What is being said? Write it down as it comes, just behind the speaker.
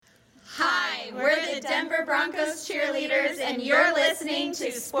Broncos cheerleaders, and you're listening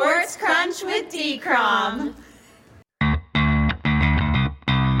to Sports Crunch with D-Crom.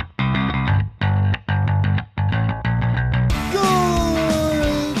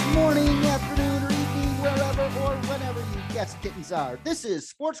 Good morning, afternoon, or evening, wherever or whenever you guess kittens are. This is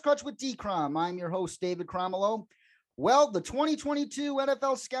Sports Crunch with D-Crom. I'm your host, David Cromwell. Well, the 2022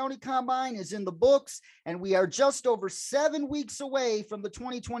 NFL Scouting Combine is in the books, and we are just over 7 weeks away from the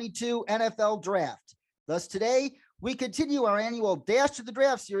 2022 NFL Draft. Thus, today, we continue our annual Dash to the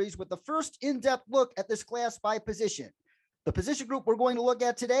Draft series with the first in-depth look at this class by position. The position group we're going to look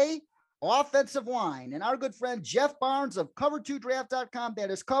at today, offensive line, and our good friend Jeff Barnes of cover2draft.com,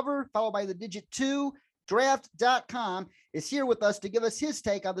 that is cover, followed by the digit 2, draft.com, is here with us to give us his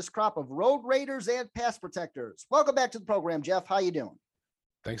take on this crop of road raiders and pass protectors. Welcome back to the program, Jeff. How you doing?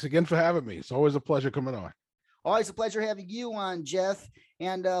 Thanks again for having me. It's always a pleasure coming on. Always a pleasure having you on, Jeff.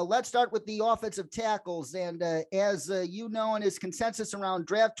 And let's start with the offensive tackles. And as you know, and is consensus around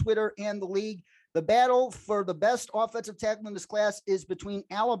draft Twitter and the league, the battle for the best offensive tackle in this class is between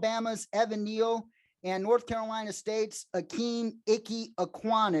Alabama's Evan Neal and North Carolina State's Ikem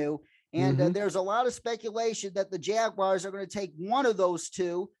Ekwonu. And there's a lot of speculation that the Jaguars are going to take one of those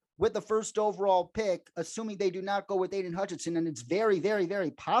two with the first overall pick, assuming they do not go with Aiden Hutchinson. And it's very, very, very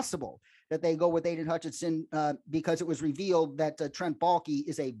possible that they go with Aiden Hutchinson because it was revealed that Trent Baalke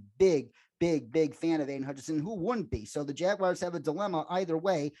is a big fan of Aiden Hutchinson. Who wouldn't be? So the Jaguars have a dilemma either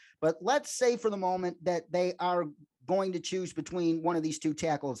way. But let's say for the moment that they are going to choose between one of these two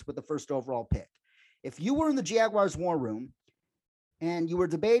tackles with the first overall pick. If you were in the Jaguars war room and you were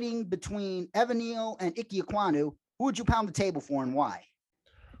debating between Evan Neal and Ike Ekwonu, who would you pound the table for and why?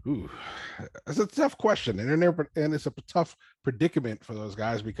 Ooh, it's a tough question, and it's a tough predicament for those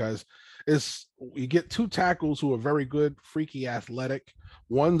guys because you get two tackles who are very good, freaky athletic.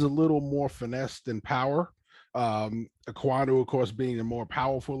 One's a little more finesse than power. Ekwonu, of course, being the more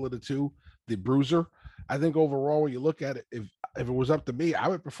powerful of the two, the bruiser. I think overall, when you look at it, if it was up to me, I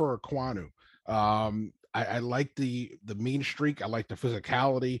would prefer Ekwonu. I like the mean streak. I like the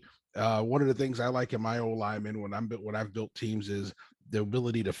physicality. One of the things I like in my old lineman when I've built teams is the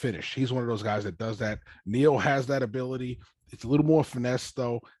ability to finish. He's one of those guys that does that. Neal has that ability. It's a little more finesse,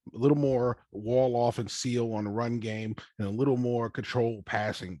 though, a little more wall off and seal on the run game, and a little more control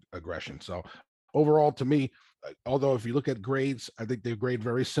passing aggression. So overall, to me, although if you look at grades, I think they grade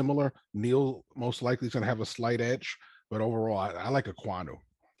very similar. Neal most likely is going to have a slight edge, but overall, I like Ekwonu.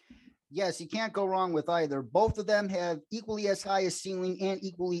 Yes, you can't go wrong with either. Both of them have equally as high a ceiling and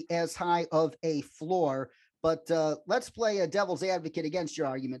equally as high of a floor. But let's play a devil's advocate against your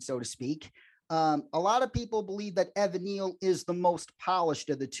argument, so to speak. A lot of people believe that Evan Neal is the most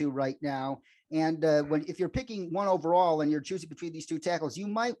polished of the two right now. And if you're picking one overall and you're choosing between these two tackles, you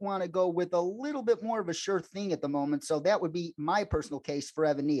might want to go with a little bit more of a sure thing at the moment. So that would be my personal case for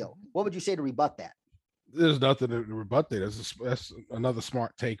Evan Neal. What would you say to rebut that? There's nothing to rebut there. That's another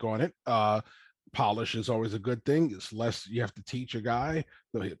smart take on it. Polish is always a good thing. It's less you have to teach a guy,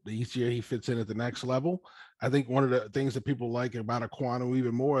 the easier he fits in at the next level. I think one of the things that people like about Ekwonu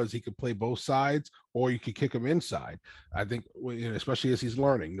even more is he could play both sides, or you could kick him inside. I think, especially as he's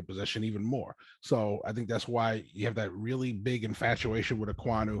learning the position even more. So I think that's why you have that really big infatuation with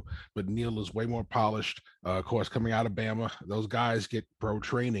Ekwonu, but Neal is way more polished. Of course, coming out of Bama, those guys get pro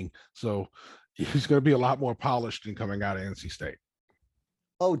training. So he's going to be a lot more polished than coming out of NC State.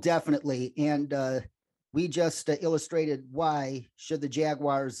 Oh, definitely. And we just illustrated why, should the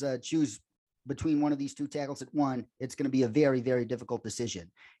Jaguars choose between one of these two tackles at one, it's going to be a very, very difficult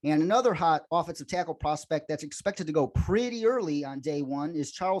decision. And another hot offensive tackle prospect that's expected to go pretty early on day one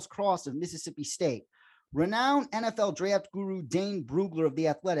is Charles Cross of Mississippi State. Renowned NFL draft guru Dane Brugler of The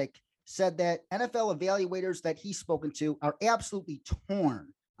Athletic said that NFL evaluators that he's spoken to are absolutely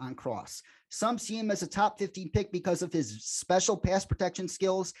torn on Cross. Some see him as a top 15 pick because of his special pass protection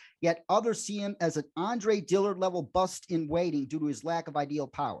skills, yet others see him as an Andre Dillard level bust in waiting due to his lack of ideal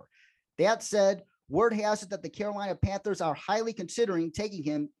power. That said, word has it that the Carolina Panthers are highly considering taking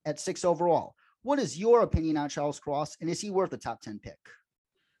him at 6 overall. What is your opinion on Charles Cross, and is he worth a top 10 pick?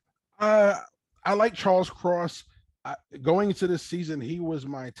 I like Charles Cross. Going into this season, he was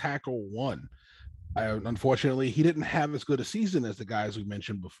my tackle one. Unfortunately, he didn't have as good a season as the guys we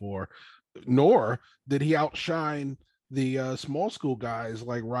mentioned before, nor did he outshine the small school guys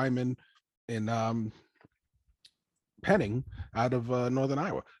like Ryman and Penning out of Northern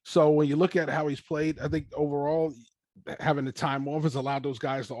Iowa. So when you look at how he's played, I think overall having the time off has allowed those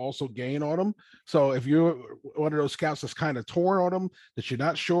guys to also gain on him. So if you're one of those scouts that's kind of torn on him, that you're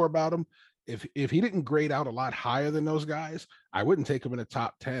not sure about him, if he didn't grade out a lot higher than those guys, I wouldn't take him in the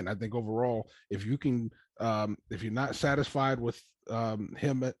top 10. I think overall, if you can, if you're not satisfied with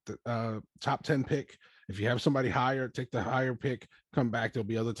him at the top 10 pick, if you have somebody higher, take the higher pick, come back. There'll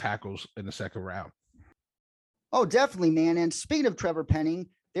be other tackles in the second round. Oh, definitely, man. And speaking of Trevor Penning,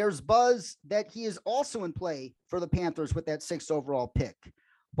 there's buzz that he is also in play for the Panthers with that 6th overall pick.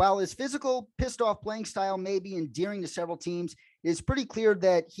 While his physical, pissed off playing style may be endearing to several teams, it is pretty clear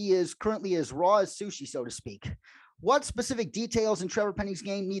that he is currently as raw as sushi, so to speak. What specific details in Trevor Penning's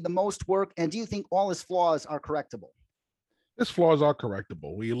game need the most work, and do you think all his flaws are correctable? His flaws are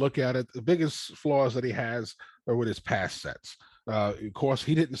correctable. When you look at it, the biggest flaws that he has are with his pass sets. Of course,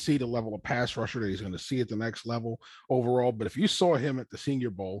 he didn't see the level of pass rusher that he's going to see at the next level overall. But if you saw him at the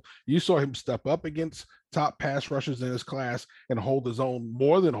Senior Bowl, you saw him step up against top pass rushers in his class and hold his own,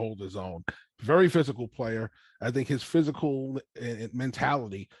 more than hold his own. Very physical player. I think his physical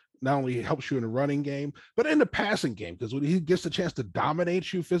mentality not only helps you in the running game, but in the passing game, because when he gets the chance to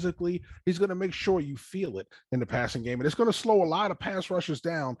dominate you physically, he's going to make sure you feel it in the passing game. And it's going to slow a lot of pass rushers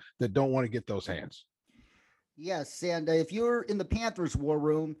down that don't want to get those hands. Yes, and if you're in the Panthers war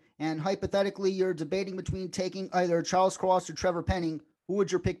room and hypothetically you're debating between taking either Charles Cross or Trevor Penning, who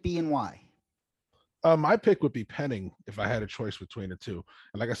would your pick be and why? My pick would be Penning if I had a choice between the two.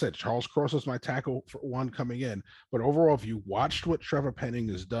 And like I said, Charles Cross is my tackle for one coming in. But overall, if you watched what Trevor Penning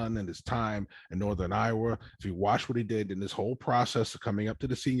has done in his time in Northern Iowa, if you watched what he did in this whole process of coming up to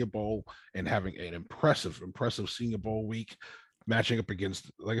the Senior Bowl and having an impressive Senior Bowl week, matching up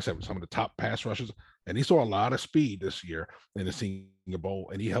against, like I said, some of the top pass rushers. And he saw a lot of speed this year in the Senior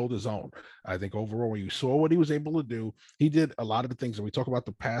Bowl, and he held his own. I think overall, when you saw what he was able to do, he did a lot of the things that we talk about,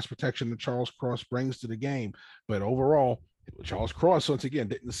 the pass protection that Charles Cross brings to the game. But overall, Charles Cross, once again,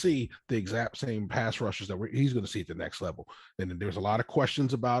 didn't see the exact same pass rushers that he's going to see at the next level. And there's a lot of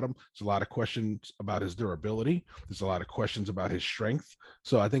questions about him. There's a lot of questions about his durability. There's a lot of questions about his strength.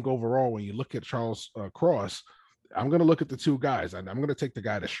 So I think overall, when you look at Charles Cross, I'm going to look at the two guys, and I'm going to take the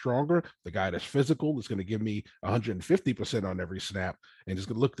guy that's stronger, the guy that's physical, that's going to give me 150% on every snap, and just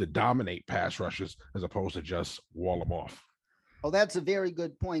going to look to dominate pass rushes as opposed to just wall them off. Oh, that's a very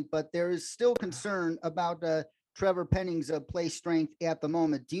good point, but there is still concern about Trevor Penning's play strength at the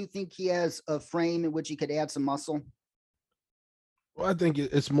moment. Do you think he has a frame in which he could add some muscle? Well, I think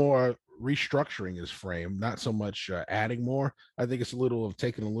it's more restructuring his frame, not so much adding more. I think it's a little of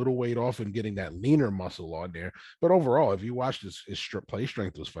taking a little weight off and getting that leaner muscle on there. But overall, if you watched his play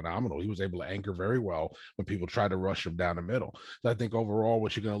strength was phenomenal. He was able to anchor very well when people tried to rush him down the middle. So I think overall,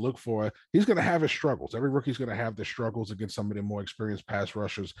 what you're going to look for, he's going to have his struggles. Every rookie's going to have their struggles against some of the more experienced pass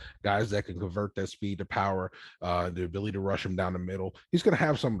rushers, guys that can convert that speed to power, the ability to rush him down the middle. He's going to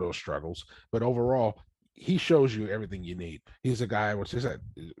have some of those struggles. But overall, he shows you everything you need. He's a guy, which is a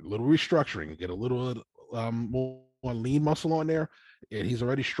little restructuring, get a little more lean muscle on there, and he's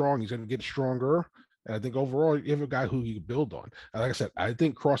already strong. He's going to get stronger. And I think overall, you have a guy who you can build on. And like I said, I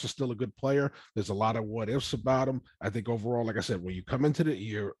think Cross is still a good player. There's a lot of what ifs about him. I think overall, like I said, when you come into the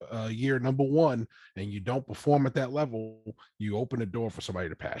year number one and you don't perform at that level, you open the door for somebody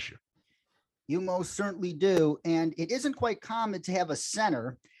to pass you. You most certainly do. And it isn't quite common to have a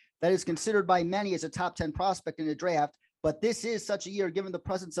center that is considered by many as a top 10 prospect in the draft, but this is such a year given the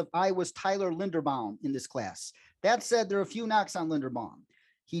presence of Iowa's Tyler Linderbaum in this class. That said, there are a few knocks on Linderbaum.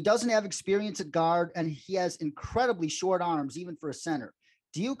 He doesn't have experience at guard, and he has incredibly short arms, even for a center.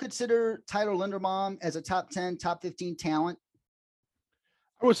 Do you consider Tyler Linderbaum as a top 10, top 15 talent?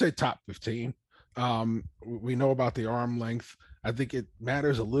 I would say top 15. We know about the arm length. I think it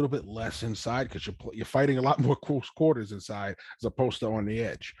matters a little bit less inside because you're fighting a lot more close quarters inside as opposed to on the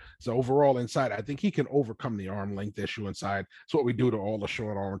edge. So overall inside, I think he can overcome the arm length issue inside. It's what we do to all the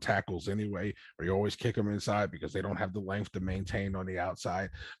short arm tackles anyway, where you always kick them inside because they don't have the length to maintain on the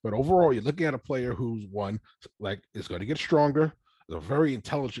outside. But overall, you're looking at a player who's is going to get stronger. A very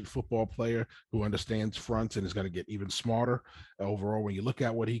intelligent football player who understands fronts and is going to get even smarter. Overall, when you look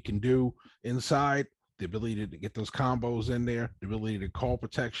at what he can do inside, the ability to get those combos in there, the ability to call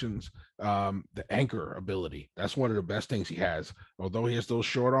protections, the anchor ability. That's one of the best things he has. Although he has those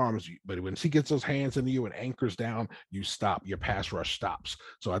short arms, but when he gets those hands into you and anchors down, you stop. Your pass rush stops.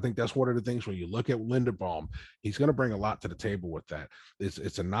 So I think that's one of the things when you look at Linderbaum, he's going to bring a lot to the table with that.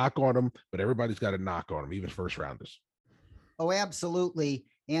 It's a knock on him, but everybody's got a knock on him, even first rounders. Oh, absolutely.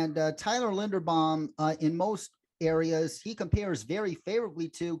 And Tyler Linderbaum, in most areas, he compares very favorably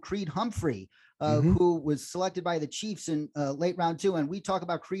to Creed Humphrey, who was selected by the Chiefs in late round 2. And we talk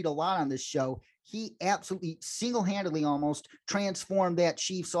about Creed a lot on this show. He absolutely single-handedly almost transformed that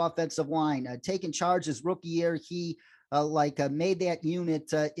Chiefs offensive line. Taking charge his rookie year, he made that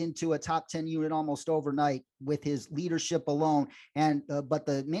unit into a top 10 unit almost overnight with his leadership alone. And but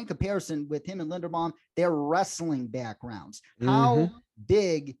the main comparison with him and Linderbaum, their wrestling backgrounds. How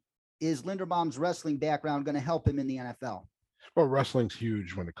big is Linderbaum's wrestling background going to help him in the NFL? Well, wrestling's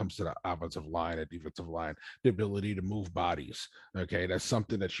huge when it comes to the offensive line and defensive line, the ability to move bodies. Okay, that's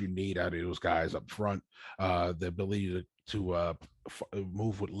something that you need out of those guys up front. The ability to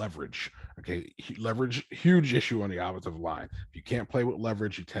move with leverage. Okay, leverage, huge issue on the offensive line. If you can't play with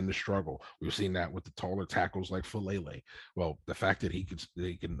leverage, you tend to struggle. We've seen that with the taller tackles like Falele. Well, the fact that he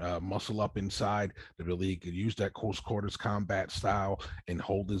can muscle up inside, the ability he can use that close quarters combat style and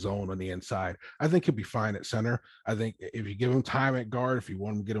hold his own on the inside, I think he'll be fine at center. I think if you give him time at guard, if you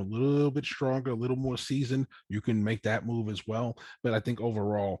want him to get a little bit stronger, a little more seasoned, you can make that move as well. But I think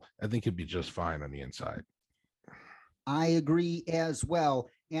overall, I think he'll be just fine on the inside. I agree as well.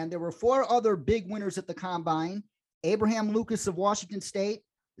 And there were 4 other big winners at the combine: Abraham Lucas of Washington State,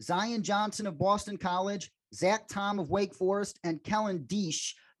 Zion Johnson of Boston College, Zach Tom of Wake Forest, and Kellen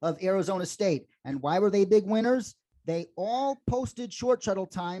Diesch of Arizona State. And why were they big winners? They all posted short shuttle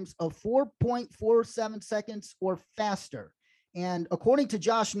times of 4.47 seconds or faster. And according to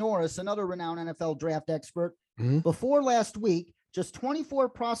Josh Norris, another renowned NFL draft expert, before last week, just 24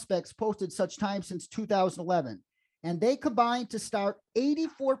 prospects posted such times since 2011. And they combined to start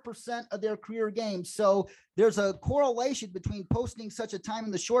 84% of their career games. So there's a correlation between posting such a time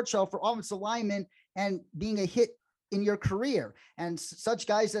in the short shell for offensive linemen and being a hit in your career. And such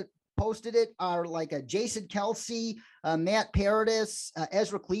guys that posted it are like a Jason Kelsey, Matt Paradis,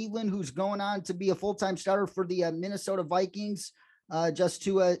 Ezra Cleveland, who's going on to be a full-time starter for the Minnesota Vikings, just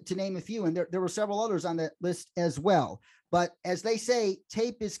to name a few. And there were several others on that list as well. But as they say,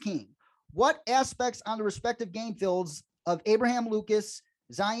 tape is king. What aspects on the respective game fields of Abraham Lucas,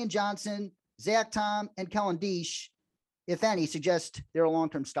 Zion Johnson, Zach Tom, and Kellen Diesch, if any, suggest they're a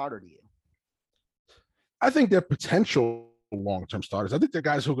long-term starter to you? I think they're potential long-term starters. I think they're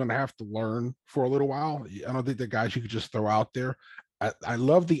guys who are going to have to learn for a little while. I don't think they're guys you could just throw out there. I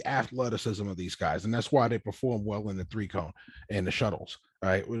love the athleticism of these guys, and that's why they perform well in the 3-cone and the shuttles.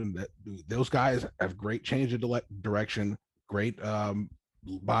 Right, those guys have great change of direction, great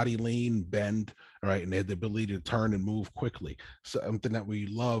body lean, bend, right, and they have the ability to turn and move quickly. Something that we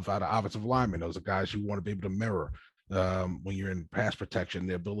love out of offensive linemen. Those are guys you want to be able to mirror when you're in pass protection,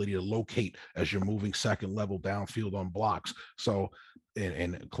 the ability to locate as you're moving second level downfield on blocks. So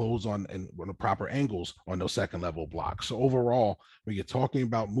and close on and on the proper angles on those second level blocks. So overall, when you're talking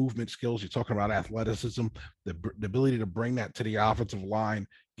about movement skills, you're talking about athleticism, the ability to bring that to the offensive line,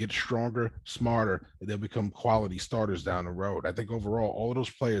 get stronger, smarter, and they'll become quality starters down the road. I think overall, all of those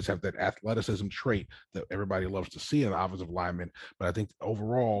players have that athleticism trait that everybody loves to see in an offensive lineman. But I think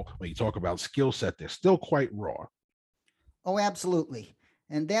overall, when you talk about skill set, they're still quite raw. Oh, absolutely.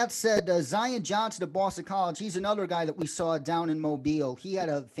 And that said, Zion Johnson of Boston College, he's another guy that we saw down in Mobile. He had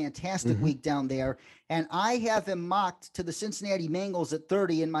a fantastic week down there. And I have him mocked to the Cincinnati Bengals at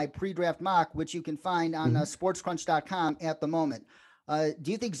 30 in my pre-draft mock, which you can find on sportscrunch.com at the moment.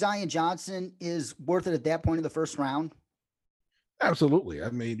 Do you think Zion Johnson is worth it at that point in the first round? Absolutely.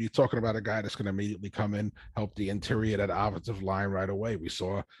 I mean, you're talking about a guy that's going to immediately come in, help the interior of that offensive line right away. We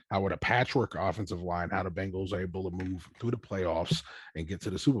saw how with a patchwork offensive line, how the Bengals are able to move through the playoffs and get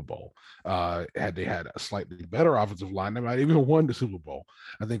to the Super Bowl. Had they had a slightly better offensive line, they might even won the Super Bowl.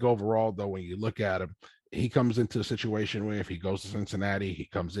 I think overall, though, when you look at him, he comes into a situation where if he goes to Cincinnati, he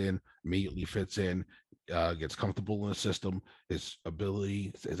comes in, immediately fits in, gets comfortable in the system. His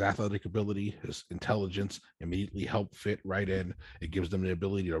ability, his athletic ability, his intelligence immediately help fit right in. It gives them the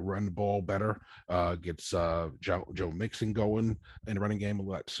ability to run the ball better, gets Joe Mixon going in the running game a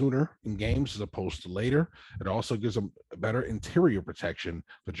lot sooner in games as opposed to later. It also gives them a better interior protection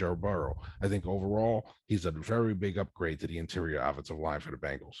for Joe Burrow. I think overall, he's a very big upgrade to the interior offensive line for the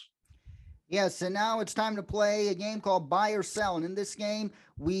Bengals. Yes, and now it's time to play a game called Buy or Sell. And in this game,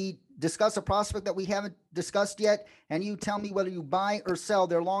 we discuss a prospect that we haven't discussed yet, and you tell me whether you buy or sell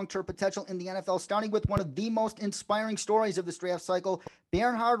their long-term potential in the NFL, starting with one of the most inspiring stories of this draft cycle,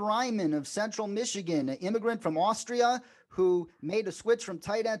 Bernhard Raimann of Central Michigan, an immigrant from Austria who made a switch from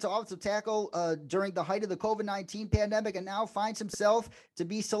tight end to offensive tackle during the height of the COVID-19 pandemic and now finds himself to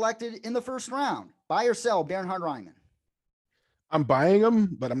be selected in the first round. Buy or sell Bernhard Raimann? I'm buying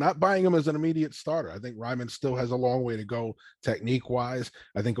him, but I'm not buying him as an immediate starter. I think Raimann still has a long way to go technique-wise.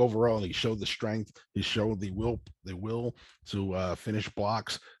 I think overall he showed the strength. He showed the will to finish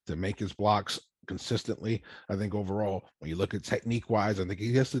blocks, to make his blocks consistently. I think overall, when you look at technique wise, I think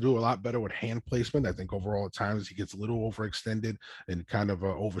he has to do a lot better with hand placement. I think overall at times he gets a little overextended and kind of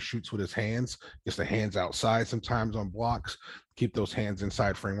overshoots with his hands, gets the hands outside sometimes on blocks. Keep those hands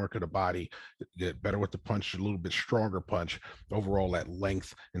inside framework of the body, get better with the punch, a little bit stronger punch. Overall, that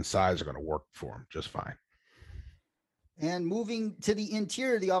length and size are going to work for him just fine. And moving to the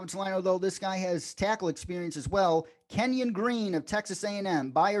interior of the offensive line, although this guy has tackle experience as well, Kenyon Green of Texas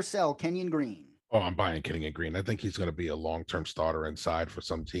A&M. Buy or sell Kenyon Green? Oh, I'm buying Kenyon Green. I think he's going to be a long-term starter inside for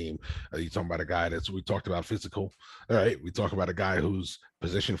some team. You're talking about a guy we talked about physical. All right. We talk about a guy who's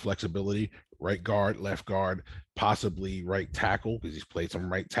position flexibility, right guard, left guard, possibly right tackle, because he's played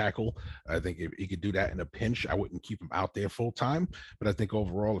some right tackle. I think if he could do that in a pinch, I wouldn't keep him out there full time. But I think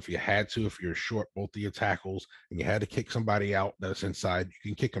overall, if you had to, if you're short both of your tackles and you had to kick somebody out that's inside,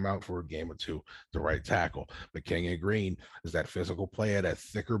 you can kick him out for a game or two, the right tackle. But Kenyon Green is that physical player, that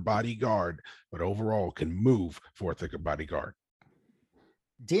thicker body guard, but overall can move for a thicker body guard.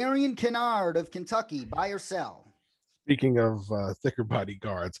 Darian Kennard of Kentucky. Buy or sell? Speaking of thicker body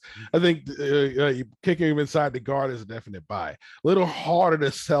guards, I think kicking him inside the guard is a definite buy. A little harder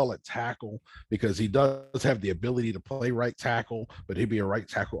to sell at tackle because he does have the ability to play right tackle, but he'd be a right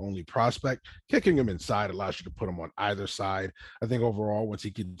tackle only prospect. Kicking him inside allows you to put him on either side. I think overall, once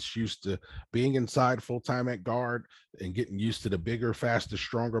he gets used to being inside full time at guard and getting used to the bigger, faster,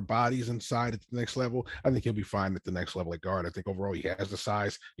 stronger bodies inside at the next level, I think he'll be fine at the next level at guard. I think overall he has the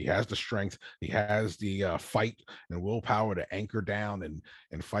size, he has the strength, he has the fight and willpower to anchor down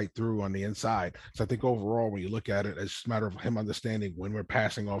and fight through on the inside. So I think overall, when you look at it, it's just a matter of him understanding when we're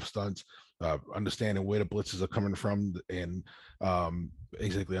passing off stunts, understanding where the blitzes are coming from, and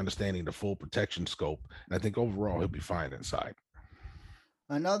basically understanding the full protection scope. And I think overall he'll be fine inside.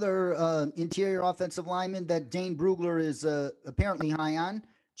 Another interior offensive lineman that Dane Brugler is apparently high on,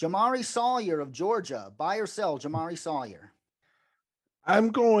 Jamari Sawyer of Georgia. Buy or sell Jamari Sawyer? I'm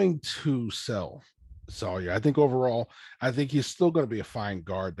going to sell Sawyer. I think overall, I think he's still going to be a fine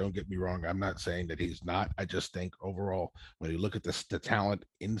guard. Don't get me wrong. I'm not saying that he's not. I just think overall, when you look at the talent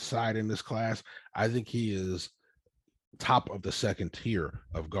inside in this class, I think he is top of the second tier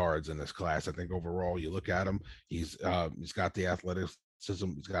of guards in this class. I think overall, you look at him, he's got the athleticism,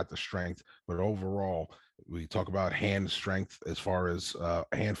 he's got the strength, but overall, we talk about hand strength as far as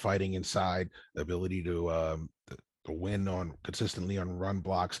hand fighting inside, the ability to win on consistently on run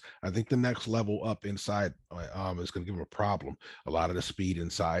blocks. I think the next level up inside is going to give him a problem. A lot of the speed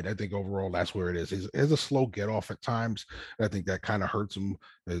inside. I think overall that's where it is. He has a slow get off at times. I think that kind of hurts him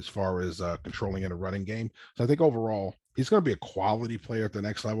as far as controlling in a running game. So I think overall he's going to be a quality player at the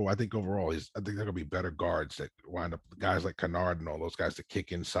next level. I think overall I think they're going to be better guards that wind up guys like Kennard and all those guys that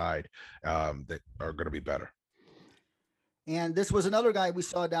kick inside that are going to be better. And this was another guy we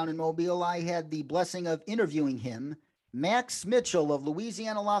saw down in Mobile. I had the blessing of interviewing him, Max Mitchell of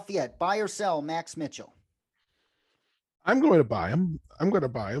Louisiana Lafayette. Buy or sell Max Mitchell? I'm going to buy him.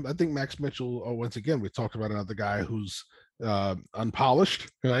 I think Max Mitchell, once again, we talked about another guy who's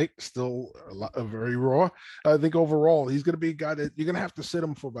unpolished, right? Still very raw. I think overall he's going to be a guy that you're going to have to sit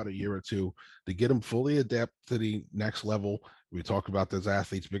him for about a year or two to get him fully adept to the next level. We talk about those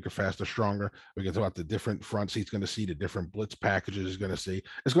athletes, bigger, faster, stronger. We can talk about the different fronts he's going to see, the different blitz packages he's going to see.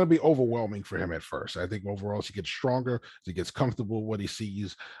 It's going to be overwhelming for him at first. I think overall, as he gets stronger, as he gets comfortable with what he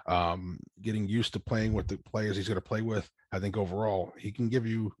sees, getting used to playing with the players he's going to play with, I think overall he can give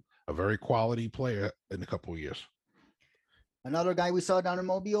you a very quality player in a couple of years. Another guy we saw down in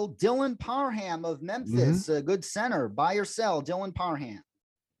Mobile, Dylan Parham of Memphis, a good center. Buy or sell Dylan Parham?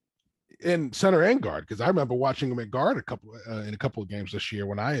 In center and guard, because I remember watching him at guard in a couple of games this year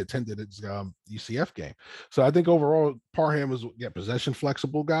when I attended his UCF game. So I think overall Parham is possession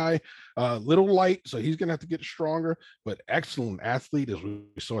flexible guy, little light, so he's gonna have to get stronger, but excellent athlete as we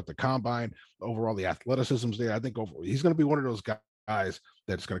saw at the combine. Overall, the athleticism's there. I think he's gonna be one of those guys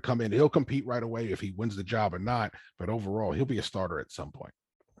that's gonna come in. He'll compete right away if he wins the job or not, but overall he'll be a starter at some point.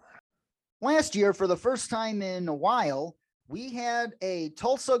 Last year, for the first time in a while, we had a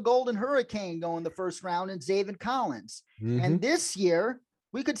Tulsa Golden Hurricane go in the first round in Zaven Collins. And this year,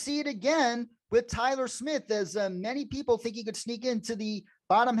 we could see it again with Tyler Smith, as many people think he could sneak into the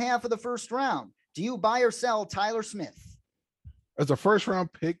bottom half of the first round. Do you buy or sell Tyler Smith? As a first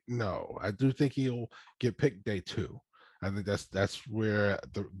round pick, no. I do think he'll get picked day 2. I think that's where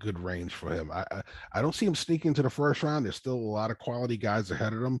the good range for him. I don't see him sneaking to the first round. There's still a lot of quality guys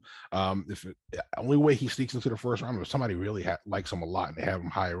ahead of him. Only way he sneaks into the first round is if somebody really likes him a lot and they have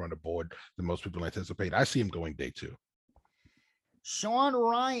him higher on the board than most people anticipate. I see him going day 2. Sean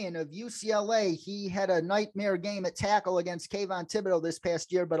Ryan of UCLA, he had a nightmare game at tackle against Kayvon Thibodeau this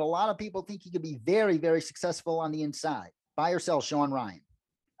past year, but a lot of people think he could be very, very successful on the inside. Buy or sell Sean Ryan?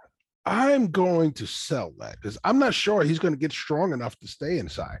 I'm going to sell that because I'm not sure he's going to get strong enough to stay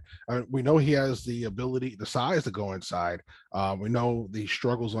inside. We know he has the ability, the size to go inside. We know the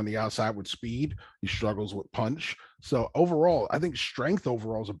struggles on the outside with speed. He struggles with punch. So overall, I think strength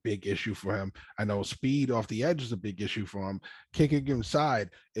overall is a big issue for him. I know speed off the edge is a big issue for him. Kicking inside,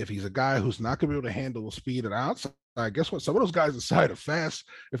 if he's a guy who's not going to be able to handle the speed at outside, guess what? Some of those guys inside are fast,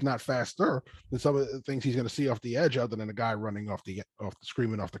 if not faster, than some of the things he's going to see off the edge, other than a guy running off the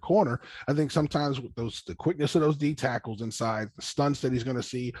screaming off the corner. I think sometimes with the quickness of those D tackles inside, the stunts that he's going to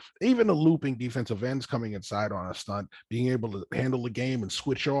see, even the looping defensive ends coming inside on a stunt, being able to handle the game and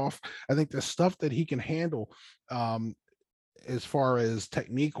switch off. I think the stuff that he can handle. As far as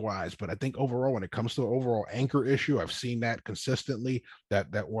technique wise, but I think overall, when it comes to the overall anchor issue, I've seen that consistently.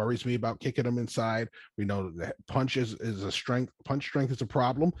 That worries me about kicking him inside. We know that punch is a strength. Punch strength is a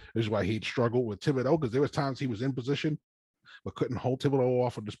problem. This is why he'd struggle with Thibodeau, because there was times he was in position but couldn't hold Thibodeau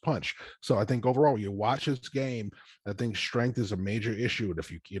off with his punch. So I think overall, you watch his game, I think strength is a major issue. And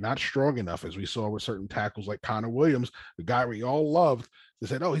if you're not strong enough, as we saw with certain tackles like Connor Williams, the guy we all loved, they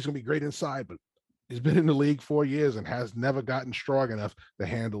said, oh, he's going to be great inside, but he's been in the league 4 years and has never gotten strong enough to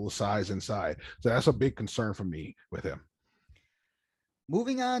handle the size inside. So that's a big concern for me with him.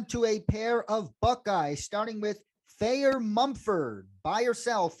 Moving on to a pair of Buckeyes, starting with Thayer Mumford. Buy or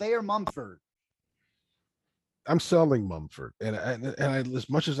sell Thayer Mumford? I'm selling Mumford, and as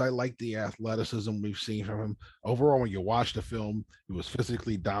much as I like the athleticism we've seen from him, overall, when you watch the film, he was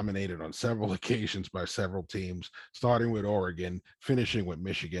physically dominated on several occasions by several teams, starting with Oregon, finishing with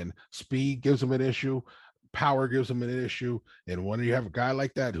Michigan. Speed gives him an issue. Power gives him an issue. And when you have a guy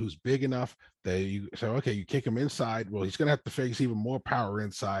like that who's big enough that you say, okay, you kick him inside, well, he's going to have to face even more power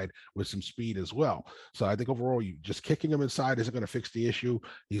inside with some speed as well. So I think overall, you just kicking him inside isn't going to fix the issue.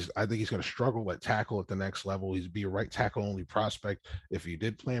 I think he's going to struggle at tackle at the next level. He's be a right tackle only prospect if you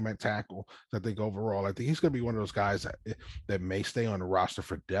did play him at tackle. So I think overall, I think he's going to be one of those guys that may stay on the roster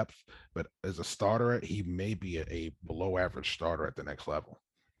for depth, but as a starter, he may be a below average starter at the next level.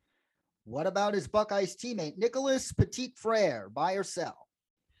 What about his Buckeyes teammate, Nicholas Petit Frere? Buy or sell?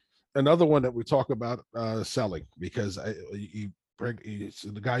 Another one that we talk about selling, because it's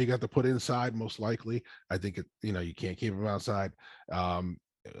the guy you got to put inside most likely. I think you can't keep him outside.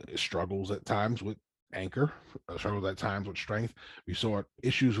 Struggles at times with anchor, struggles at times with strength. We saw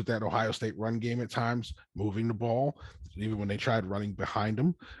issues with that Ohio State run game at times, moving the ball, even when they tried running behind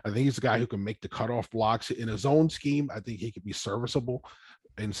him. I think he's a guy who can make the cutoff blocks in his own scheme. I think he could be serviceable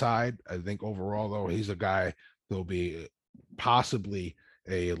inside. I think overall, though, he's a guy who'll be possibly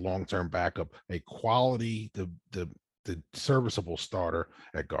a long-term backup, a quality, the serviceable starter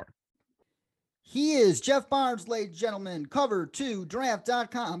at guard. He is Jeff Barnes, ladies and gentlemen,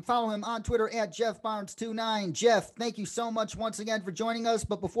 cover2draft.com. Follow him on Twitter at JeffBarnes29. Jeff, thank you so much once again for joining us.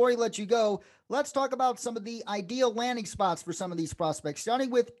 But before we let you go, let's talk about some of the ideal landing spots for some of these prospects, starting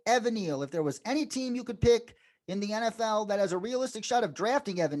with Evan Neal. If there was any team you could pick in the NFL that has a realistic shot of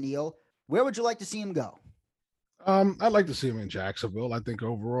drafting Evan Neal, where would you like to see him go? I'd like to see him in Jacksonville. I think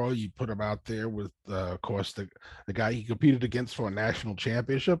overall you put him out there with, of course, the guy he competed against for a national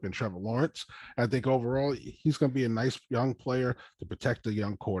championship in Trevor Lawrence. I think overall he's going to be a nice young player to protect a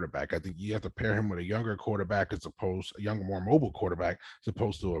young quarterback. I think you have to pair him with a younger quarterback a younger, more mobile quarterback as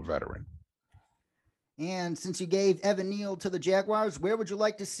opposed to a veteran. And since you gave Evan Neal to the Jaguars, where would you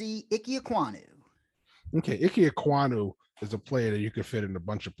like to see Ike Ekwonu? Okay, Ike Ekwonu is a player that you can fit in a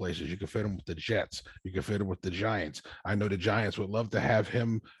bunch of places. You can fit him with the Jets. You can fit him with the Giants. I know the Giants would love to have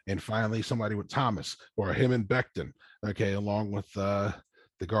him and finally somebody with Thomas or him and Becton, okay, along with the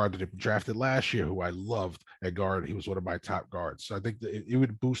guard that they drafted last year, who I loved at guard. He was one of my top guards. So I think that it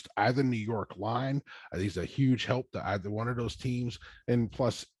would boost either New York line. I think he's a huge help to either one of those teams. And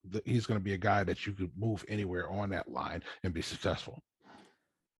plus, he's going to be a guy that you could move anywhere on that line and be successful.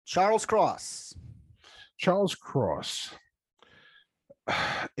 Charles Cross.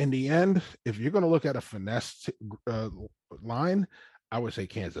 In the end, if you're going to look at a finesse line, I would say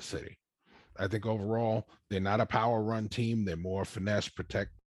Kansas City. I think overall, they're not a power run team. They're more finesse,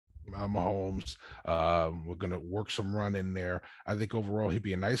 protect Mahomes. We're going to work some run in there. I think overall he'd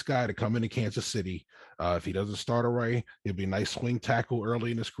be a nice guy to come into Kansas City. If he doesn't start away, he'll be a nice swing tackle early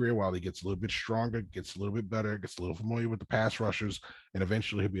in his career while he gets a little bit stronger, gets a little bit better, gets a little familiar with the pass rushers, and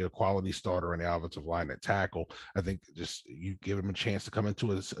eventually he'll be a quality starter in the offensive line at tackle. I think just you give him a chance to come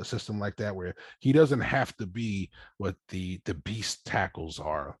into a system like that where he doesn't have to be what the beast tackles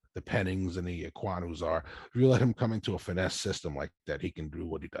are, the Pennings and the Aquanus are. If you let him come into a finesse system like that, he can do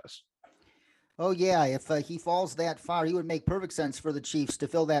what he does. Oh yeah, if he falls that far, he would make perfect sense for the Chiefs to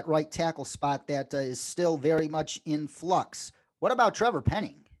fill that right tackle spot that is still very much in flux. What about Trevor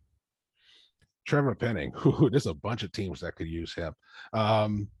Penning? Trevor Penning, there's a bunch of teams that could use him.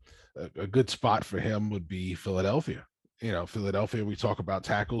 A good spot for him would be Philadelphia. Philadelphia, we talk about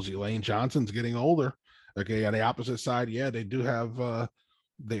tackles. Elaine Johnson's getting older. Okay, on the opposite side, yeah, they do have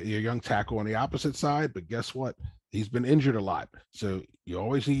the young tackle on the opposite side, but guess what? He's been injured a lot. So you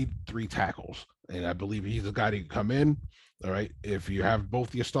always need 3 tackles. And I believe he's the guy to come in. All right. If you have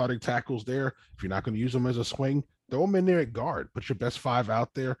both your starting tackles there, if you're not going to use them as a swing, throw him in there at guard. Put your best 5 out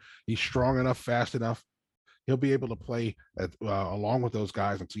there. He's strong enough, fast enough. He'll be able to play along with those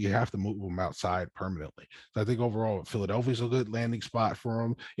guys until you have to move them outside permanently. So I think overall, Philadelphia's a good landing spot for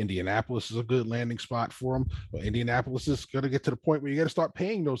him. Indianapolis is a good landing spot for him. Well, Indianapolis is going to get to the point where you got to start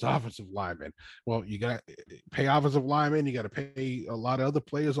paying those offensive linemen. Well, you got to pay offensive linemen. You got to pay a lot of other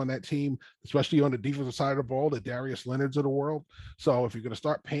players on that team, especially on the defensive side of the ball, the Darius Leonards of the world. So if you're going to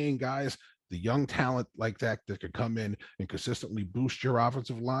start paying guys, the young talent like that could come in and consistently boost your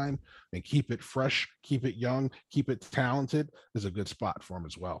offensive line and keep it fresh, keep it young, keep it talented is a good spot for him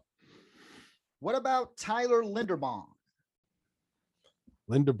as well. What about Tyler Linderbaum?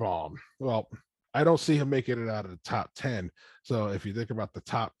 Well, I don't see him making it out of the top 10. So if you think about the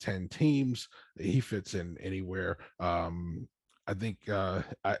top 10 teams, he fits in anywhere. I think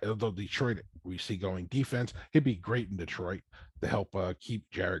although Detroit we see going defense, he'd be great in Detroit to help keep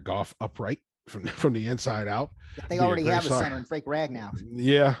Jared Goff upright from the inside out. They already have a center in Frank Ragnow.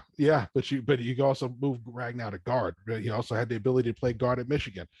 Yeah, but you can also move Ragnow to guard. He also had the ability to play guard at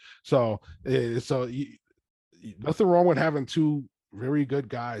Michigan. So nothing wrong with having 2 very good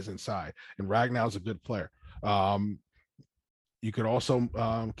guys inside, and Ragnow's a good player. You could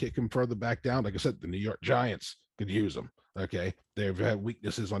also kick him further back down. Like I said, the New York Giants could use him. Okay, they've had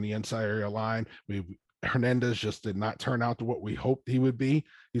weaknesses on the inside area line. Hernandez just did not turn out to what we hoped he would be.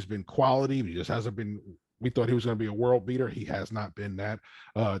 He's been quality, but he just hasn't been. We thought he was going to be a world beater. He has not been that.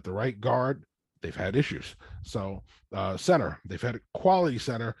 At the right guard, they've had issues. So center, they've had a quality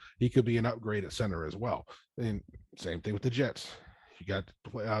center. He could be an upgrade at center as well. And same thing with the Jets. You got to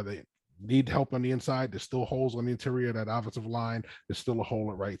play. They need help on the inside. There's still holes on the interior of that offensive line. There's still a hole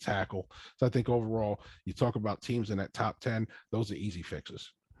at right tackle. So I think overall, you talk about teams in that top 10, those are easy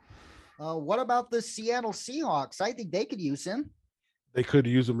fixes. What about the Seattle Seahawks? I think they could use him. They could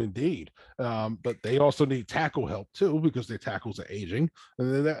use him indeed, but they also need tackle help too because their tackles are aging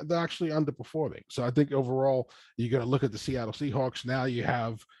and they're actually underperforming. So I think overall, you're going to look at the Seattle Seahawks. Now you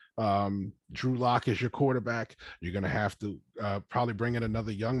have Drew Lock as your quarterback. You're going to have to probably bring in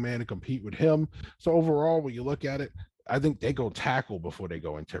another young man to compete with him. So overall, when you look at it, I think they go tackle before they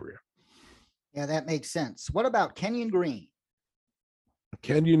go interior. Yeah, that makes sense. What about Kenyon Green?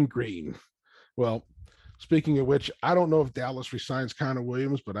 Kenyon Green. Well, speaking of which, I don't know if Dallas resigns Connor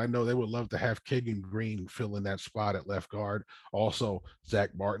Williams, but I know they would love to have Kenyon Green fill in that spot at left guard. Also,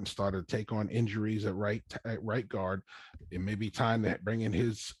 Zach Martin started to take on injuries at right guard. It may be time to bring in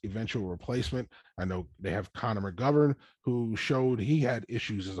his eventual replacement. I know they have Connor McGovern, who showed he had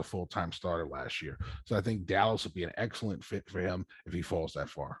issues as a full-time starter last year. So I think Dallas would be an excellent fit for him if he falls that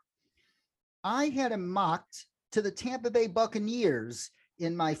far. I had him mocked to the Tampa Bay Buccaneers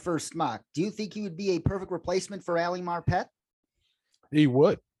in my first mock. Do you think he would be a perfect replacement for Ali Marpet? He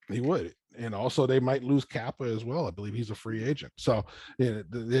would. And also they might lose Kappa as well. I believe he's a free agent. So yeah,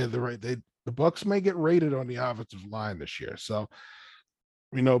 the Bucs may get rated on the offensive line this year. So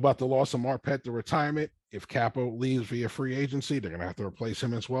we know about the loss of Marpet to retirement. If Capo leaves via free agency, they're going to have to replace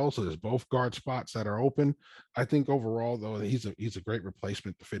him as well. So there's both guard spots that are open. I think overall, though, he's a great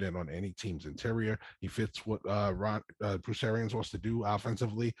replacement to fit in on any team's interior. He fits what Bruce Arians wants to do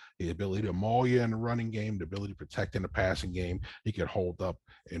offensively. The ability to maul you in the running game, the ability to protect in the passing game. He can hold up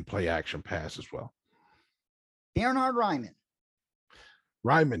and play action pass as well. Bernhard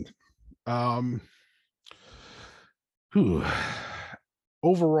Raimann.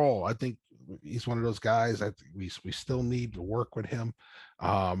 Overall, I think he's one of those guys. I think we still need to work with him.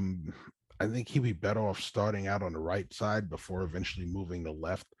 I think he'd be better off starting out on the right side before eventually moving to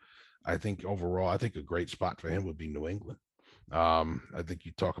left. I think overall, a great spot for him would be New England. I think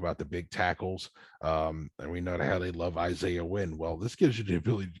you talk about the big tackles, and we know how they love Isaiah Wynn. Well, this gives you the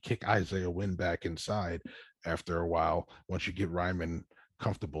ability to kick Isaiah Wynn back inside after a while once you get Ryman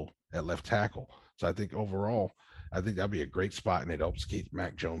comfortable at left tackle. So I think overall, I think that'd be a great spot, and it helps keep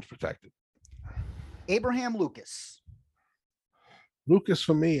Mac Jones protected. Abraham Lucas. Lucas,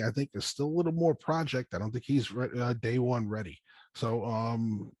 for me, I think is still a little more project. I don't think he's day one ready. So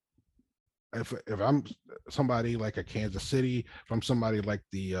if I'm somebody like a Kansas City, if I'm somebody like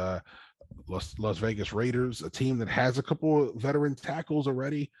the Las Vegas Raiders, a team that has a couple of veteran tackles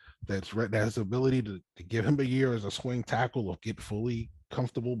already, that has the ability to give him a year as a swing tackle or get fully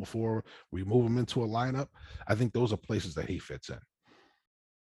comfortable before we move him into a lineup, I think those are places that he fits in.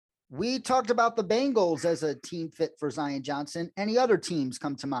 We talked about the Bengals as a team fit for Zion Johnson. Any other teams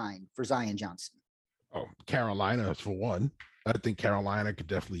come to mind for Zion Johnson? Oh, Carolina, for one. I think Carolina could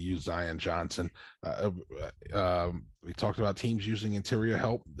definitely use Zion Johnson. We talked about teams using interior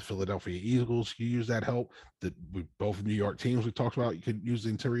help. The Philadelphia Eagles could use that help. Both New York teams we talked about, you could use the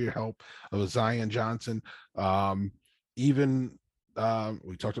interior help of Zion Johnson. Even we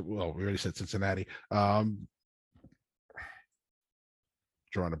already said Cincinnati.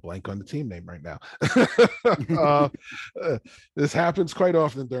 Drawing a blank on the team name right now. This happens quite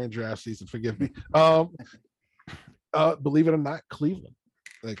often during draft season. Forgive me. Believe it or not, Cleveland.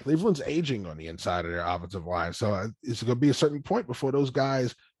 Cleveland's aging on the inside of their offensive line. So it's going to be a certain point before those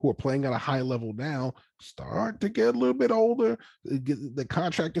guys who are playing at a high level now start to get a little bit older. The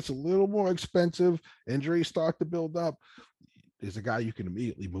contract gets a little more expensive. Injuries start to build up. There's a guy you can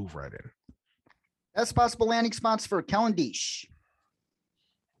immediately move right in. Best possible landing spots for Kellen Diesch.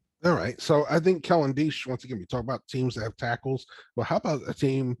 All right. So I think Kellen Diesch, once again, we talk about teams that have tackles. Well, how about a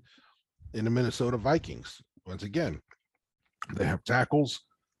team in the Minnesota Vikings? Once again, they have tackles.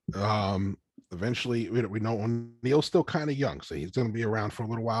 Eventually, we know Neil's still kind of young, so he's going to be around for a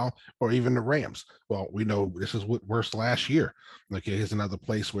little while, or even the Rams. Well, we know this is what worse last year. Here's another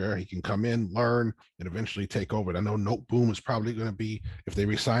place where he can come in, learn, and eventually take over. I know Note Boom is probably going to be, if they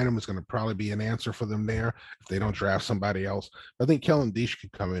resign him, it's going to probably be an answer for them there if they don't draft somebody else. I think Kellen Diesch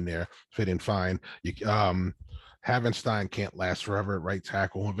could come in there, fit in fine. Havenstein can't last forever at right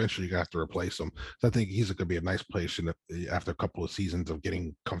tackle. Eventually, you have to replace him. So I think he's going to be a nice place after a couple of seasons of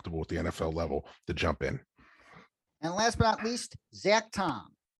getting comfortable with the NFL level to jump in. And last but not least, Zach Tom.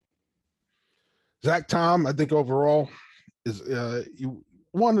 Zach Tom, I think overall is you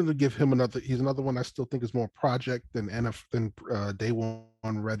wanted to give him another. He's another one I still think is more project than day one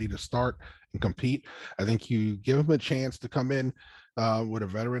ready to start and compete. I think you give him a chance to come in with a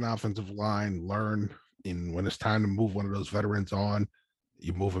veteran offensive line, learn. And when it's time to move one of those veterans on,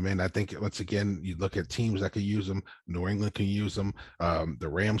 you move them in. I think once again, you look at teams that could use them. New England can use them. The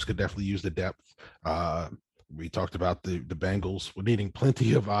Rams could definitely use the depth. We talked about the Bengals. We're needing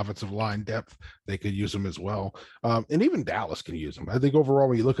plenty of offensive line depth. They could use them as well. And even Dallas can use them. I think overall,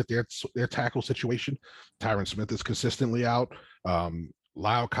 when you look at their tackle situation, Tyron Smith is consistently out.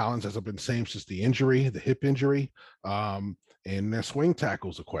 Lyle Collins hasn't been the same since the hip injury. And their swing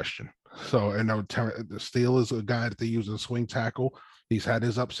tackle's a question. So I know the Steele is a guy that they use as a swing tackle. He's had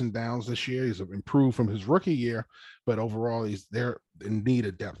his ups and downs this year. He's improved from his rookie year, but overall, they're in need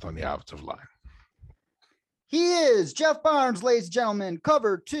of depth on the offensive line. He is Jeff Barnes, ladies and gentlemen,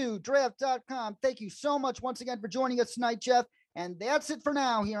 cover2draft.com. Thank you so much once again for joining us tonight, Jeff. And that's it for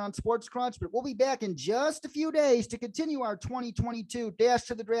now here on Sports Crunch, but we'll be back in just a few days to continue our 2022 Dash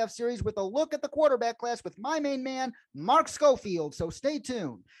to the Draft series with a look at the quarterback class with my main man, Mark Schofield. So stay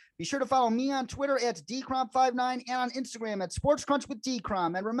tuned. Be sure to follow me on Twitter at DCrom59 and on Instagram at Sports Crunch with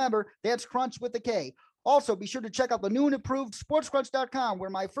DCrom. And remember, that's Crunch with a K. Also, be sure to check out the new and improved sportscrunch.com, where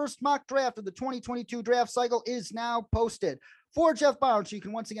my first mock draft of the 2022 draft cycle is now posted. For Jeff Barnes, you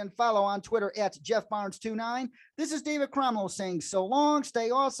can once again follow on Twitter at JeffBarnes29. This is David Cromwell saying so long, stay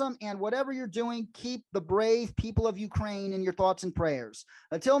awesome, and whatever you're doing, keep the brave people of Ukraine in your thoughts and prayers.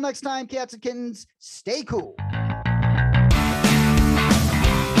 Until next time, cats and kittens, stay cool.